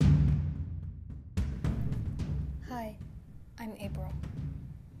I'm April,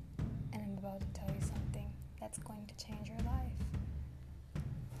 and I'm about to tell you something that's going to change your life.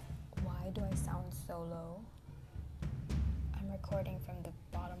 Why do I sound so low? I'm recording from the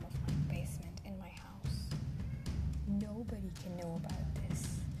bottom of my basement in my house. Nobody can know about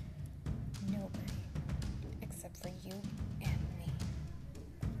this. Nobody, except for you and me.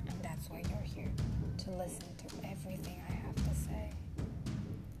 And that's why you're here, to listen to everything I have to say.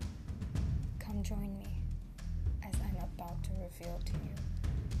 Come join me as I'm about to reveal to you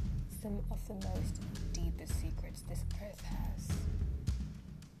some of the most deepest secrets this earth has.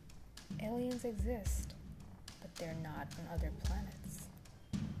 Aliens exist, but they're not on other planets.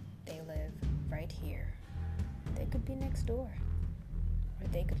 They live right here. They could be next door, or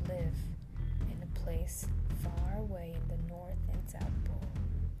they could live in a place far away in the North and South Pole,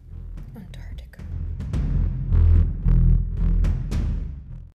 Antarctica.